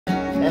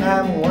and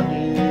I'm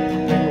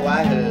wondering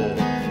why her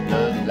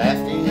love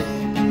lasted a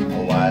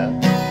while.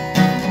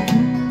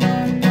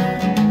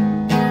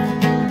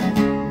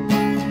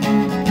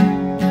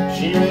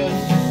 She was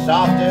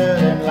softer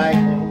than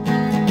lightning,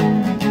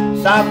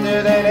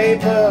 softer than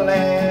April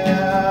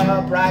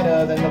air,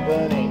 brighter than the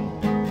burning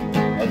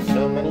of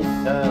so many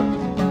suns.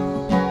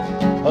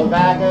 A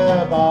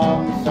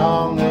vagabond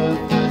song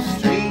of the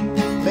street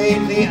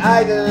made the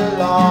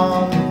idle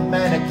on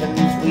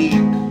mannequins weep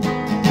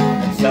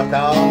and suck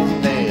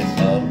on their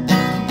thumbs.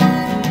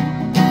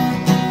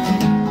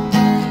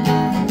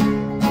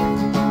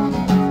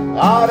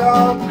 Oh,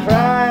 don't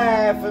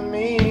cry for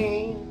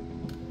me,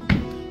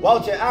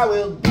 Walter, I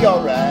will be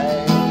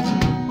alright.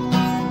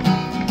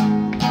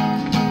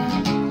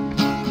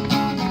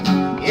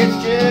 It's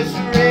just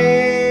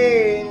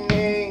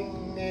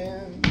raining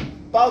in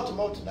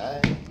Baltimore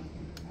tonight.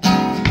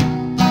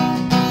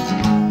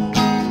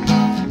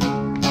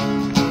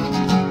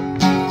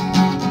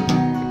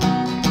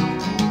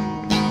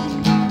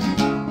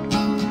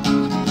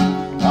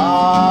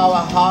 Oh, a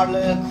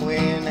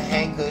harlequin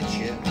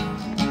handkerchief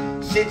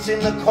sits in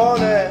the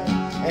corner,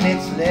 and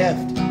it's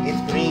left its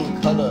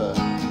green color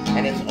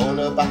and its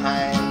owner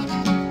behind,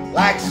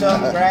 like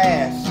some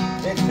grass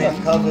that's been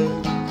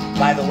covered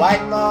by the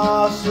white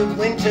moss of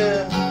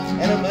winter,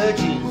 and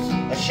emerges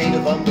a shade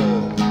of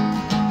umber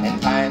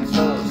and pines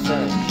full of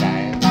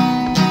sunshine.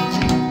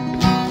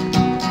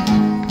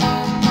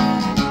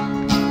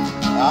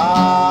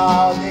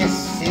 Ah, this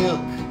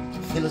silk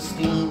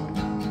Philistine,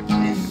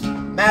 this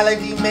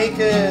melody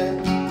maker,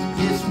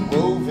 this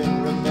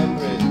woven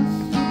remembrance,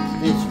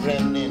 this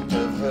remnant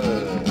of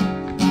her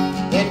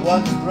that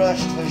once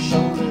brushed her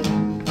shoulder,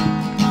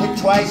 that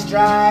twice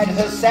dried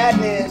her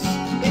sadness.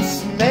 It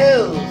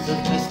smells of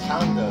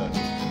misconduct,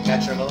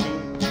 matrimony,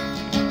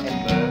 and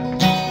myrrh.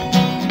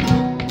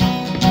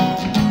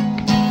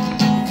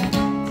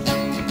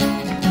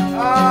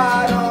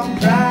 Ah, don't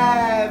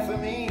cry for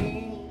me,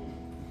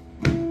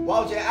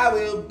 Walter, I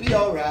will be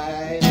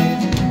alright.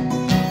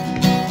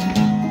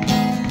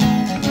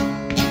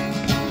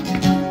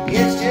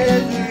 It's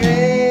just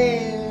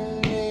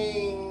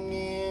raining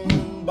in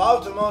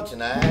Baltimore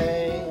tonight.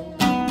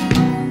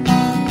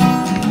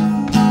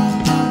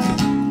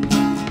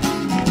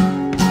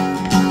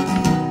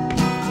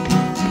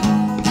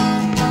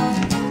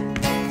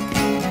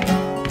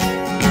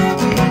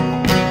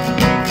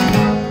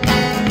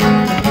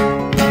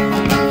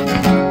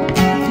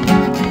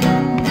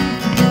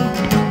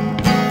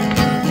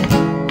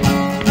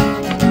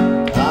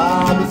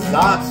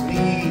 Thoughts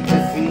lead to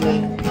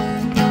feelings,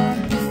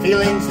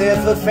 feelings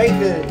they're for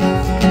fakers,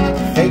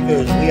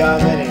 fakers we are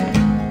many,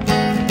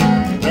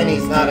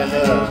 many's not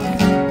enough,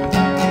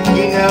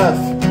 enough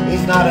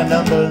is not a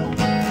number,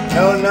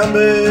 no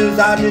numbers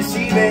are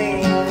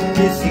deceiving,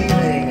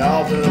 deceiving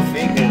all the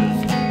fakers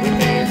with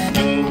their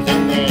schemes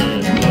and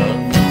their love.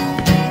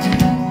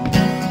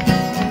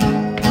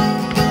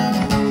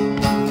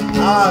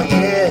 Oh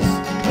yes,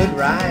 good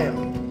rhyme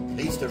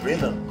leads to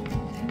rhythm,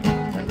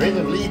 and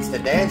rhythm leads to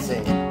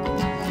dancing.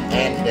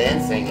 And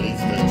dancing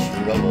leads to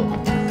trouble.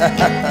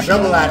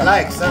 Trouble I'd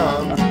like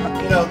some,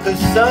 you know, 'cause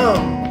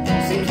some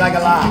seems like a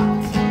lot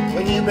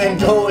when you've been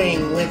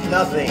going with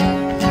nothing.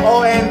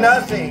 Oh, and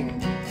nothing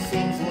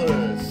seems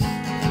worse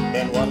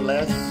than one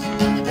less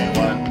than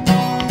one.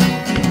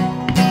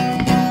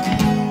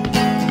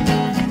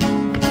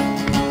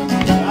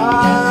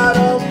 Ah,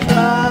 don't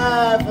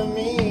cry for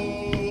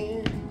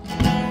me,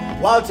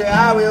 Walter,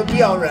 I will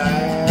be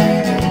alright.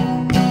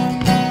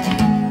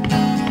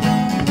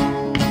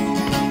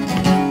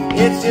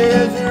 It's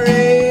just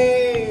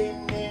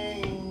raining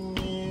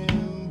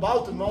in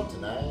Baltimore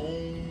tonight.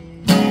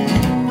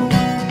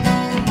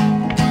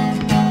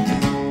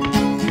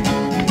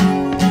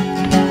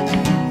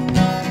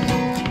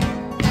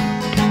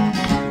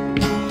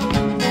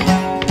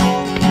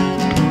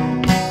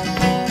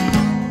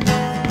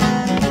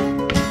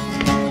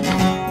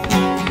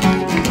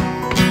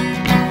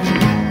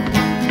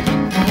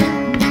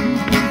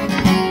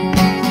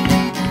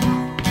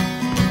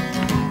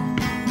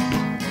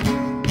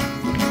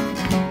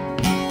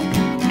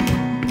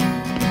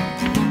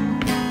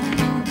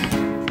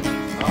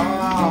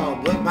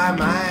 My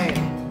mind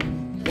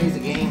plays a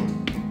game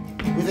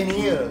with an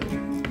ear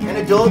and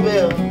a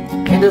doorbell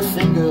and a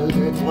finger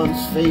that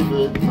once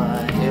favored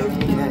my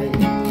every night.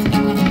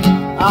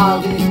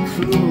 All these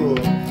cruel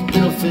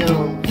little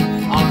films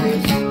on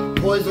this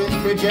poison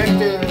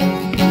projector,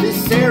 this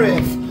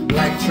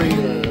seraph-like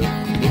traitor,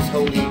 this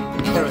holy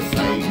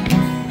parasite.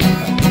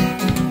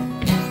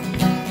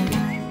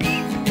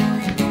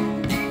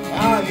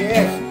 Ah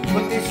yes,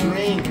 but this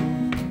ring,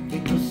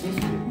 it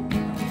persisted.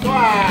 So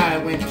I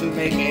went to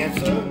make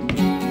answer,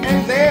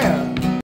 and there